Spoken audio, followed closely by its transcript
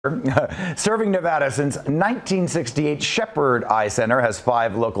Serving Nevada since 1968, Shepherd Eye Center has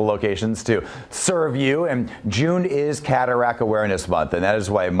 5 local locations to serve you, and June is Cataract Awareness Month, and that is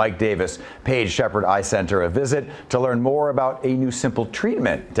why Mike Davis paid Shepherd Eye Center a visit to learn more about a new simple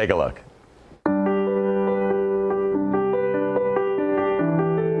treatment. Take a look.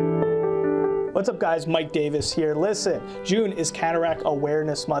 What's up, guys? Mike Davis here. Listen, June is Cataract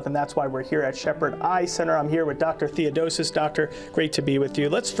Awareness Month, and that's why we're here at Shepherd Eye Center. I'm here with Dr. Theodosis. Doctor, great to be with you.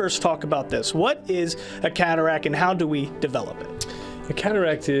 Let's first talk about this. What is a cataract and how do we develop it? A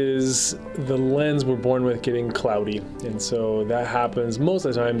cataract is the lens we're born with getting cloudy, and so that happens most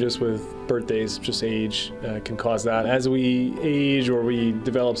of the time just with birthdays. Just age can cause that. As we age or we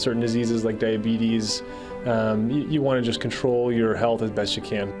develop certain diseases like diabetes, you want to just control your health as best you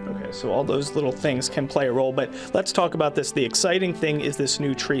can. Okay, so all those little things can play a role, but let's talk about this. The exciting thing is this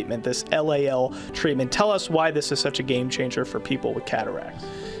new treatment, this LAL treatment. Tell us why this is such a game changer for people with cataracts.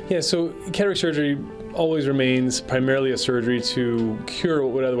 Yeah, so cataract surgery always remains primarily a surgery to cure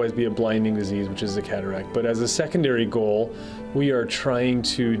what would otherwise be a blinding disease, which is the cataract. But as a secondary goal, we are trying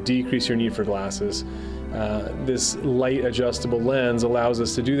to decrease your need for glasses. This light adjustable lens allows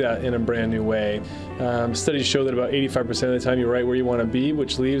us to do that in a brand new way. Studies show that about 85% of the time you're right where you want to be,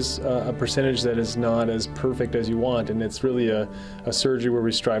 which leaves a percentage that is not as perfect as you want, and it's really a surgery where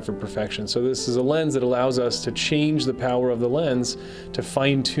we strive for perfection. So this is a lens that allows us to change the power of the lens to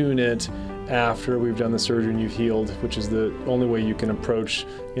fine-tune it after we've done the surgery and you've healed, which is the only way you can approach,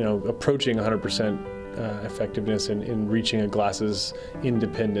 approaching 100% effectiveness in reaching a glasses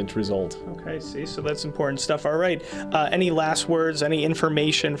independent result. Okay, see, so that's important stuff. All right, any last words, any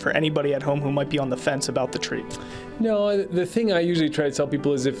information for anybody at home who might be on the fence about the treatment? No, the thing I usually try to tell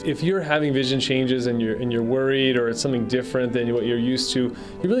people is if you're having vision changes and you're worried or it's something different than what you're used to,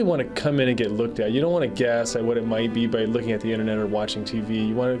 you really want to come in and get looked at. You don't want to guess at what it might be by looking at the internet or watching TV.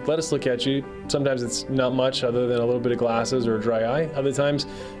 You want to let us look at you. Sometimes it's not much other than a little bit of glasses or a dry eye. Other times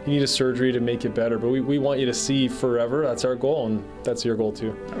you need a surgery to make it better, but we want you to see forever. That's our goal, and that's your goal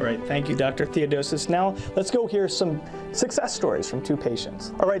too. All right, thank you, Dr. Theodosis. Now let's go hear some success stories from 2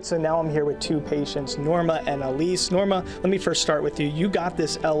 patients. All right, so now I'm here with 2 patients, Norma and Elise. Norma, let me first start with you. You got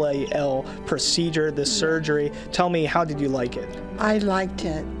this LAL procedure, this surgery. Tell me, how did you like it? I liked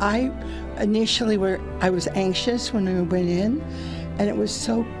it. I was anxious when we went in, and it was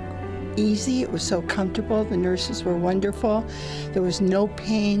so easy. It was so comfortable. The nurses were wonderful. There was no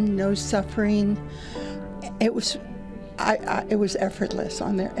pain, no suffering. It was effortless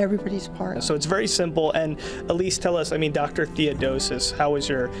on everybody's part. So it's very simple. And Elise, tell us, Dr. Theodosis, how was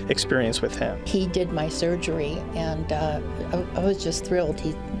your experience with him? He did my surgery, and I was just thrilled.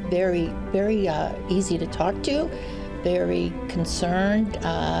 He's very, very easy to talk to, very concerned.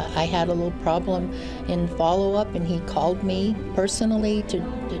 I had a little problem in follow-up, and he called me personally to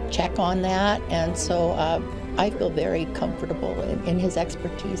check on that, and so I feel very comfortable in his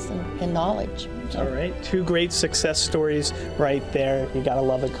expertise and knowledge. All right, 2 great success stories right there. You gotta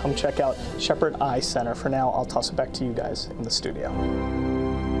love it. Come check out Shepherd Eye Center. For now, I'll toss it back to you guys in the studio.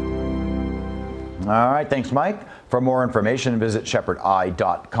 All right, thanks, Mike. For more information, visit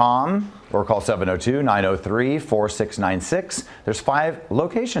shepherdeye.com or call 702-903-4696. There's 5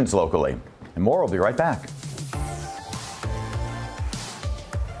 locations locally. And more, we'll be right back.